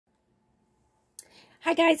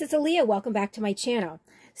Hi guys, it's Alia. Welcome back to my channel.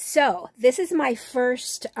 So this is my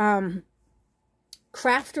first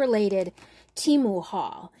craft related TEMU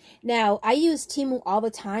haul. Now I use TEMU all the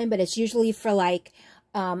time, but it's usually for like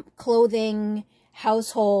clothing,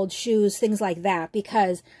 household, shoes, things like that,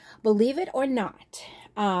 because believe it or not,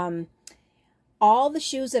 all the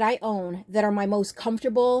shoes that I own that are my most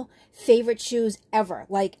comfortable, favorite shoes ever,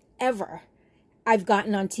 like ever, I've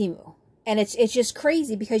gotten on TEMU. And it's just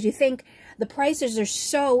crazy because you think the prices are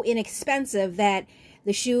so inexpensive that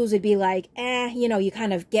the shoes would be like, you know, you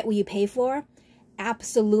kind of get what you pay for.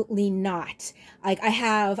 Absolutely not. Like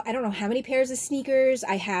I don't know how many pairs of sneakers.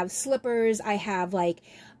 I have slippers. I have like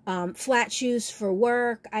flat shoes for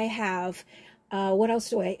work. I have, what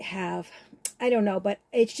else do I have? I don't know, but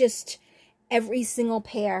it's just every single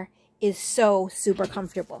pair is so super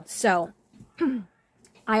comfortable. So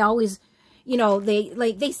I always, you know,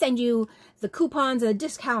 they send you the coupons and the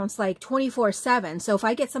discounts like 24/7. So if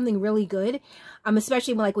I get something really good,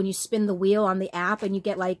 especially like when you spin the wheel on the app and you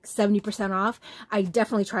get like 70% off, I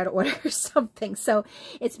definitely try to order something. So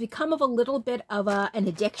it's become of a little bit of an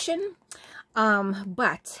addiction.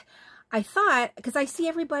 But I thought, because I see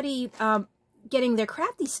everybody getting their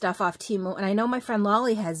crafty stuff off TEMU, and I know my friend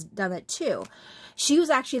Lolly has done it too. She was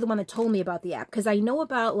actually the one that told me about the app, because I know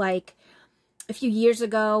about like a few years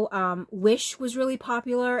ago, Wish was really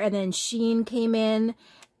popular, and then Shein came in,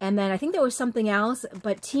 and then I think there was something else,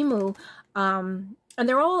 but TEMU, and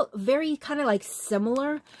they're all very kind of like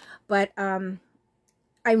similar, but I've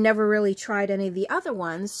never really tried any of the other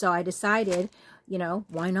ones, so I decided, you know,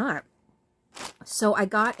 why not? So I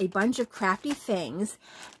got a bunch of crafty things,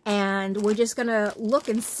 and we're just gonna look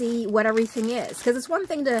and see what everything is, because it's one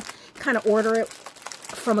thing to kind of order it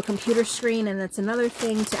from a computer screen, and it's another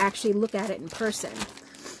thing to actually look at it in person.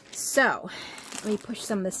 So let me push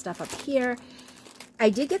some of this stuff up here. I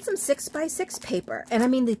did get some 6x6 paper, and I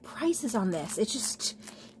mean the prices on this, it's just,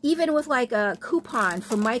 even with like a coupon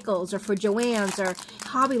for Michael's or for Joann's or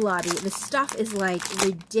Hobby Lobby, the stuff is like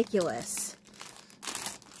ridiculous.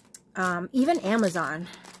 Even Amazon,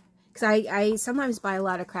 because I sometimes buy a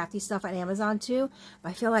lot of crafty stuff on Amazon too, but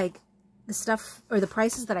I feel like the stuff, or the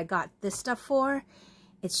prices that I got this stuff for,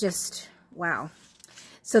 it's just, wow.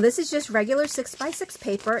 So this is just regular 6x6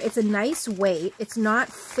 paper. It's a nice weight. It's not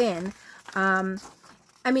thin.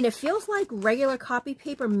 I mean, it feels like regular copy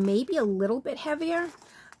paper, maybe a little bit heavier.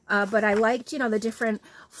 But I liked, you know, the different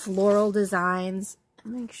floral designs.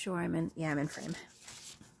 Make sure I'm in frame.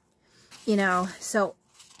 You know, so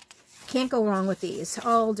can't go wrong with these.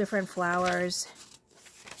 All different flowers.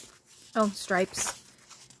 Oh, stripes,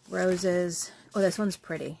 roses. Oh, this one's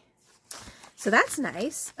pretty. So that's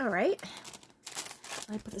nice. All right.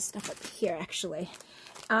 I put this stuff up here, actually.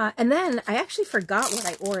 And then I actually forgot what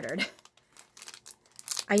I ordered.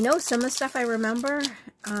 I know some of the stuff I remember.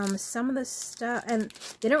 Some of the stuff, and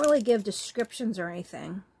they don't really give descriptions or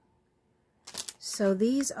anything. So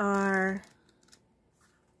these are,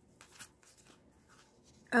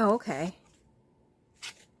 oh, okay.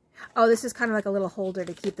 Oh, this is kind of like a little holder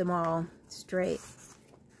to keep them all straight.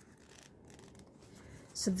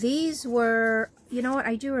 So these were, you know what,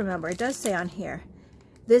 I do remember. It does say on here,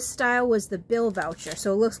 this style was the bill voucher.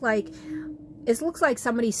 So it looks like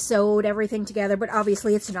somebody sewed everything together, but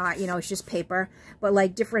obviously it's not, you know, it's just paper, but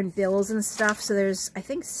like different bills and stuff. So there's, I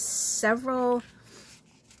think, several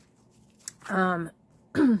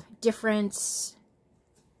different,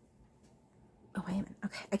 oh, wait a minute.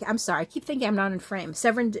 Okay, I'm sorry. I keep thinking I'm not in frame.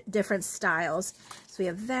 7 different styles. So we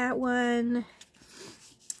have that one.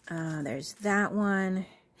 There's that one.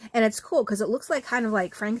 And it's cool because it looks like kind of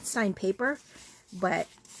like Frankenstein paper, but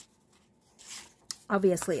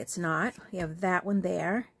obviously it's not. We have that one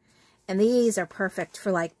there. And these are perfect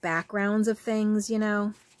for like backgrounds of things, you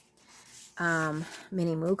know.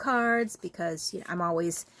 Mini Moo cards, because, you know,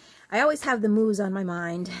 I always have the Moos on my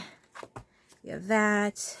mind. We have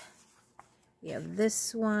that. We have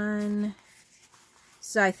this one.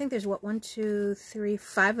 So I think there's what, 1, 2, 3,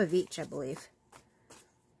 5 of each, I believe.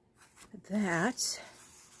 That.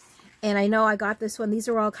 And I know I got this one. These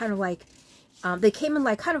are all kind of like, they came in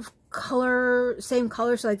like kind of color, same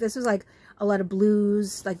color. So like this was like a lot of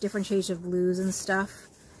blues, like different shades of blues and stuff,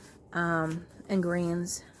 and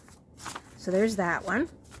greens. So there's that one.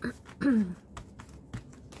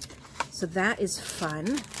 So that is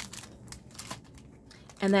fun.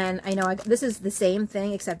 And then I know this is the same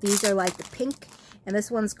thing, except these are like the pink, and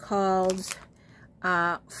this one's called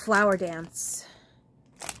Flower Dance.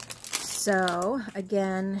 So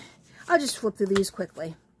again, I'll just flip through these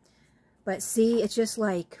quickly. But see, it's just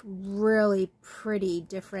like really pretty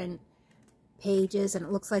different pages, and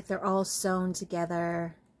it looks like they're all sewn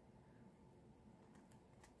together.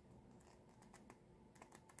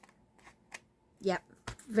 Yep,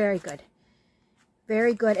 very good.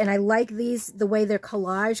 Very good. And I like these, the way they're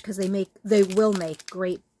collage, because they will make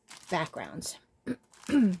great backgrounds.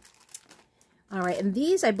 All right, and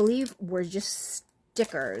these, I believe, were just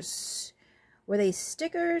stickers. Were they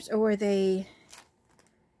stickers or were they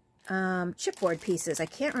chipboard pieces? I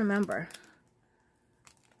can't remember.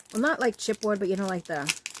 Well, not like chipboard, but you know, like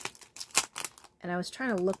the... And I was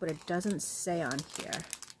trying to look, but it doesn't say on here.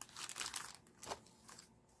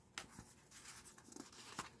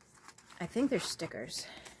 I think they're stickers.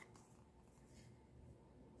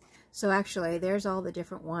 So actually, there's all the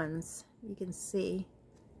different ones. You can see.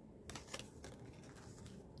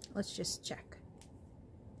 Let's just check.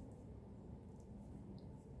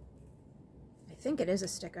 I think it is a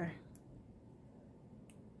sticker.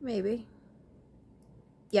 Maybe.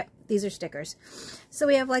 Yep, these are stickers. So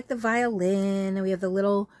we have like the violin, and we have the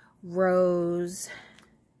little rose,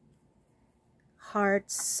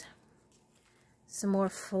 hearts, some more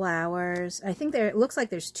flowers. I think it looks like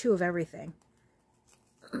there's 2 of everything.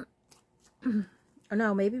 Oh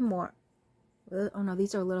no, maybe more. Oh no,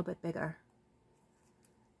 these are a little bit bigger.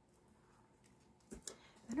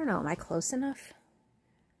 I don't know, am I close enough?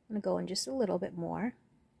 I'm going to go in just a little bit more.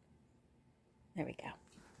 There we go.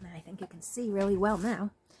 I think you can see really well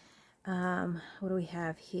now. What do we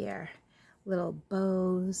have here? Little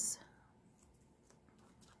bows.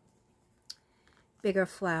 Bigger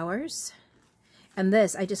flowers. And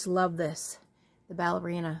this, I just love this. The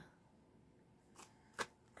ballerina.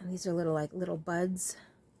 And these are little buds.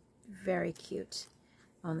 Very cute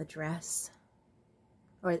on the dress.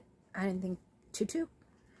 Or, I didn't think, tutu?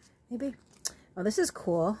 Maybe. Oh, this is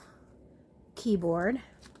cool. Keyboard.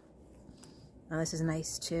 Oh, this is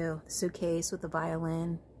nice too. The suitcase with the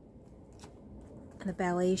violin. And the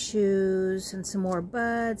ballet shoes and some more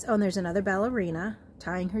buds. Oh, and there's another ballerina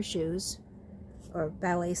tying her shoes. Or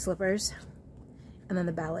ballet slippers. And then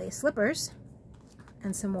the ballet slippers.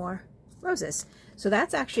 And some more roses. So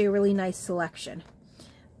that's actually a really nice selection.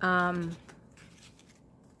 I'm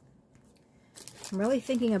really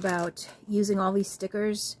thinking about using all these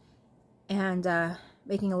stickers and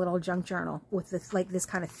making a little junk journal with this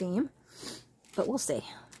kind of theme, but we'll see.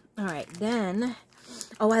 All right, then,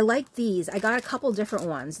 oh, I like these. I got a couple different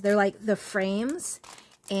ones. They're like the frames,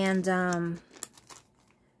 and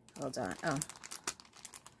hold on. Oh,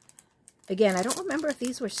 again, I don't remember if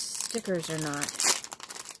these were stickers or not,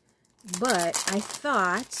 but I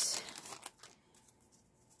thought,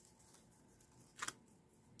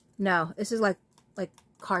 no, this is like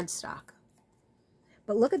cardstock.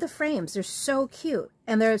 But look at the frames. They're so cute.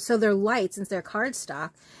 And they're light since they're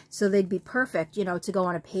cardstock. So they'd be perfect, you know, to go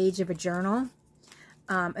on a page of a journal.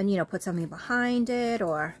 And, you know, put something behind it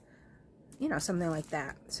or, you know, something like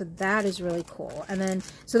that. So that is really cool. And then,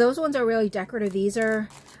 so those ones are really decorative. These are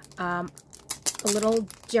a little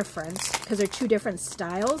different because they're 2 different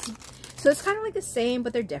styles. So it's kind of like the same,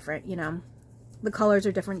 but they're different, you know. The colors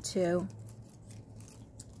are different too.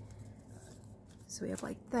 So we have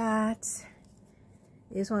like that.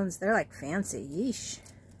 These ones, they're like fancy. Yeesh.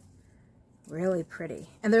 Really pretty.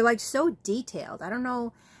 And they're like so detailed. I don't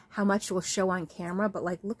know how much will show on camera, but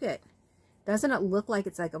like look at, doesn't it look like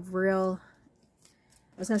it's like a real,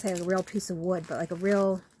 I was going to say like a real piece of wood, but like a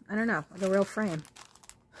real, I don't know, like a real frame.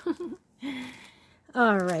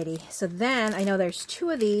 Alrighty. So then I know there's 2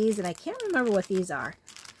 of these and I can't remember what these are.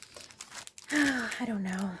 I don't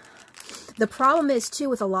know. The problem is too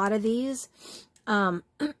with a lot of these,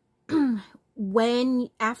 when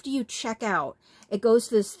after you check out, it goes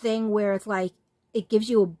to this thing where it's like it gives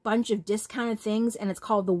you a bunch of discounted things, and it's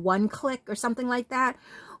called the one click or something like that,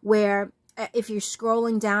 where if you're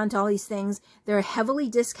scrolling down to all these things, they're heavily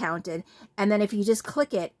discounted, and then if you just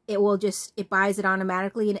click it, it buys it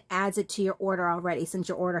automatically and adds it to your order already since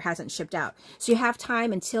your order hasn't shipped out. So you have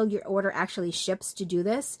time until your order actually ships to do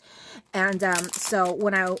this. And so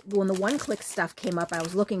when the one-click stuff came up, I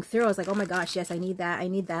was looking through, I was like, oh my gosh, yes, I need that, I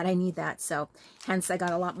need that, I need that. So hence I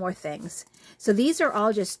got a lot more things. So these are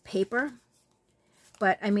all just paper,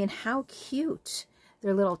 but I mean, how cute.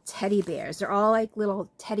 They're little teddy bears. They're all like little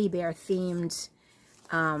teddy bear themed.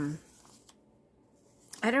 I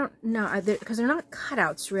don't know, because they're not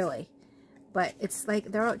cutouts really, but it's like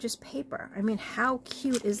they're all just paper. I mean, how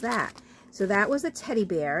cute is that? So that was the teddy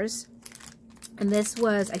bears, and this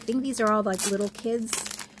was, I think these are all like little kids.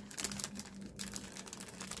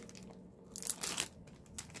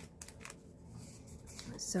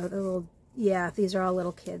 So the little, yeah, these are all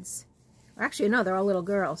little kids. Actually, no, they're all little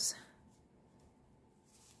girls.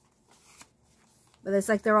 But it's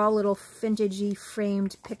like they're all little vintagey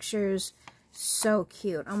framed pictures. So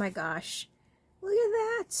cute. Oh my gosh. Look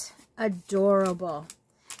at that. Adorable.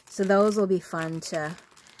 So those will be fun to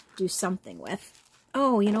do something with.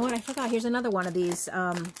 Oh, you know what? I forgot. Here's another one of these.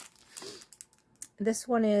 This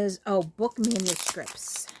one is, oh, book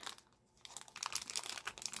manuscripts.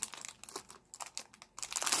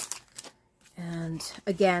 And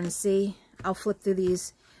again, see, I'll flip through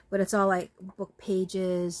these, but it's all like book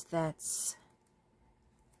pages that's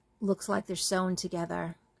looks like they're sewn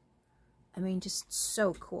together. I mean, just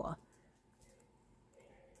so cool.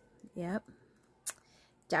 Yep.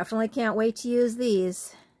 Definitely can't wait to use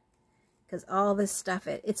these, because all this stuff,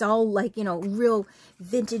 it's all like, you know, real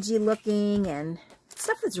vintagey looking and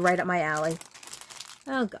stuff that's right up my alley.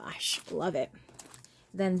 Oh gosh, love it.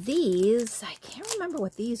 Then these, I can't remember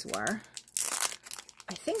what these were.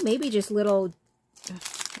 I think maybe just little,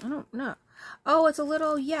 I don't know. Oh, it's a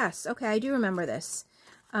little, yes. Okay, I do remember this.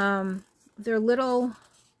 They're little,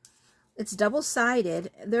 it's double-sided.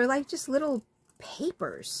 They're like just little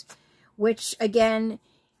papers, which again,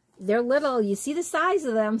 they're little. You see the size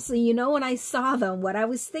of them, so you know when I saw them what I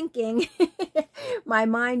was thinking. My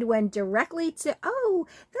mind went directly to, oh,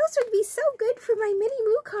 those would be so good for my mini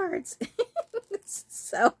Moo cards.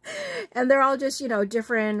 So, and they're all just, you know,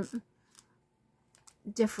 different,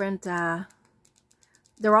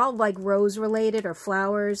 they're all like rose related or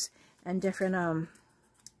flowers and different, I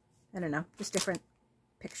don't know, just different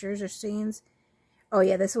pictures or scenes. Oh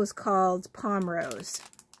yeah, this was called Palm Rose.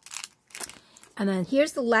 And then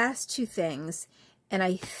here's the last two things. And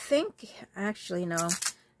I think, actually, no,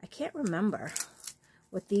 I can't remember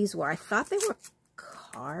what these were. I thought they were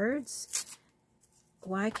cards.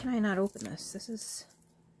 Why can I not open this? This is,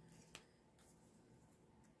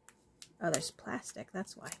 oh, there's plastic.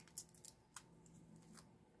 That's why.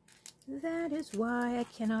 That is why I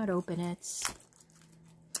cannot open it.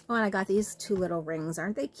 Oh, and I got these two little rings.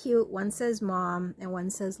 Aren't they cute? One says mom and one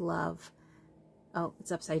says love. Oh,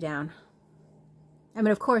 it's upside down. I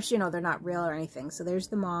mean, of course, you know, they're not real or anything. So there's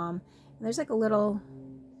the mom. And there's like a little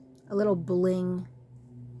bling.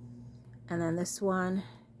 And then this one,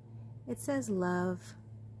 it says love.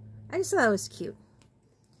 I just thought it was cute.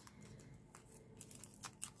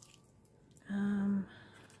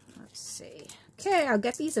 Let's see. Okay, I'll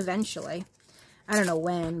get these eventually. I don't know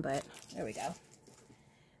when, but there we go.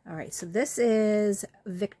 All right, so this is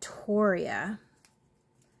Victoria.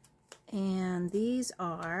 And these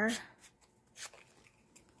are,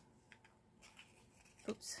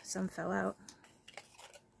 oops, some fell out.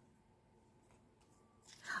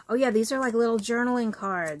 Oh yeah, these are like little journaling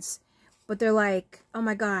cards, but they're like, oh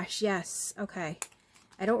my gosh, yes, okay.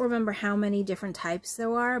 I don't remember how many different types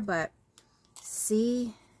there are, but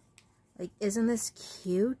see, like, isn't this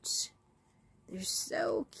cute? They're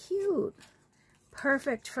so cute.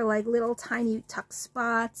 Perfect for like little tiny tuck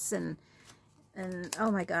spots and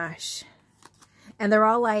oh my gosh. And they're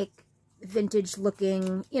all like vintage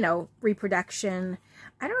looking, you know, reproduction.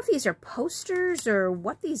 I don't know if these are posters or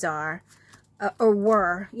what these are, or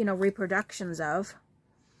were, you know, reproductions of.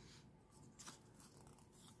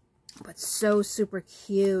 But so super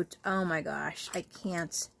cute. Oh my gosh, I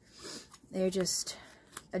can't. They're just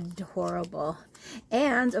adorable.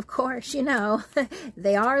 And of course, you know,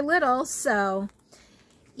 they are little, so,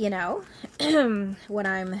 you know, what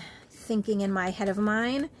I'm thinking in my head of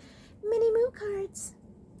mine, mini Moo cards.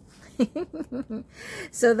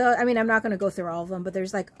 So though, I mean, I'm not going to go through all of them, but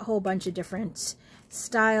there's like a whole bunch of different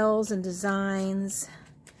styles and designs.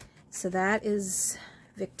 So that is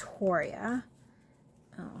Victoria.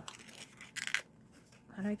 Oh,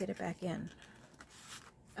 how do I get it back in?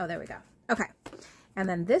 Oh, there we go. Okay. And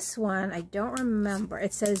then this one, I don't remember.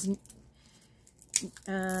 It says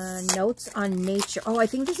notes on nature. Oh, I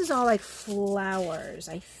think this is all like flowers.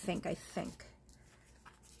 I think.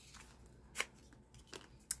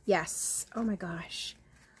 Yes. Oh my gosh.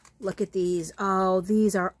 Look at these. Oh,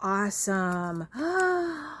 these are awesome.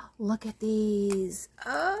 Look at these.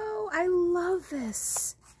 Oh, I love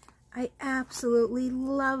this. I absolutely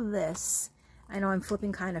love this. I know I'm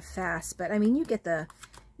flipping kind of fast, but I mean, you get the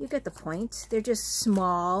point. They're just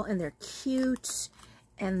small and they're cute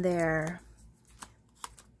and they're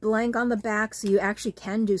blank on the back, so you actually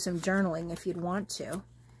can do some journaling if you'd want to.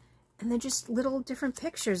 And they're just little different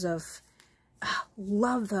pictures of, oh,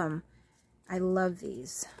 love them. I love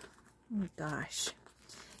these. Oh gosh.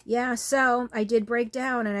 Yeah, so I did break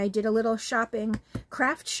down and I did a little shopping,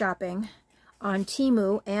 craft shopping on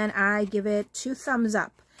TEMU, and I give it 2 thumbs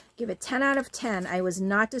up. Give it 10 out of 10. I was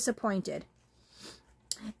not disappointed.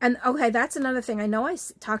 And okay, that's another thing. I know I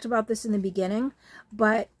talked about this in the beginning,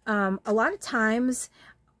 but a lot of times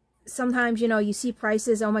sometimes, you know, you see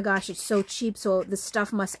prices, oh my gosh, it's so cheap, so the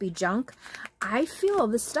stuff must be junk. I feel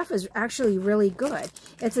this stuff is actually really good.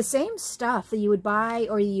 It's the same stuff that you would buy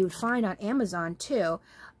or you would find on Amazon too,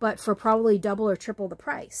 but for probably double or triple the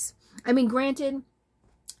price. I mean, granted,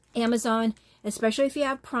 Amazon, especially if you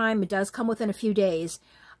have Prime, it does come within a few days.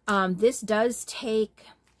 This does take,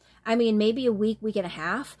 I mean, maybe a week, week and a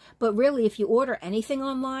half, but really if you order anything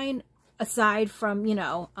online, aside from, you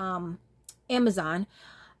know, Amazon,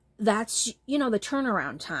 that's, you know, the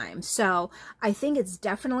turnaround time. So I think it's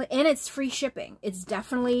definitely, and it's free shipping. It's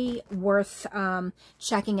definitely worth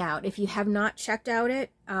checking out. If you have not checked out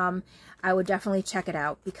it, I would definitely check it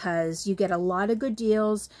out because you get a lot of good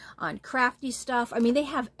deals on crafty stuff. I mean, they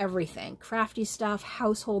have everything. Crafty stuff,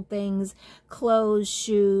 household things, clothes,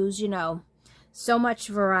 shoes, you know, so much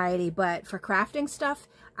variety. But for crafting stuff,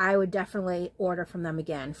 I would definitely order from them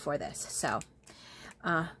again for this. So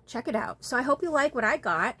check it out. So I hope you like what I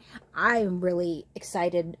got. I'm really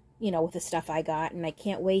excited, you know, with the stuff I got, and I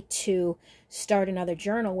can't wait to start another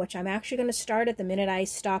journal, which I'm actually going to start at the minute I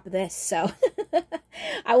stop this. So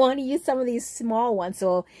I want to use some of these small ones.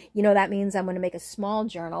 So, you know, that means I'm going to make a small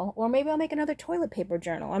journal, or maybe I'll make another toilet paper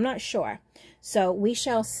journal. I'm not sure. So we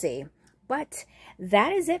shall see. But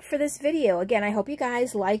that is it for this video. Again, I hope you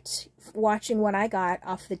guys liked watching what I got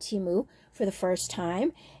off the TEMU for the first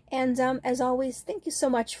time. And as always, thank you so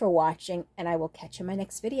much for watching, and I will catch you in my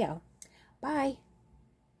next video. Bye.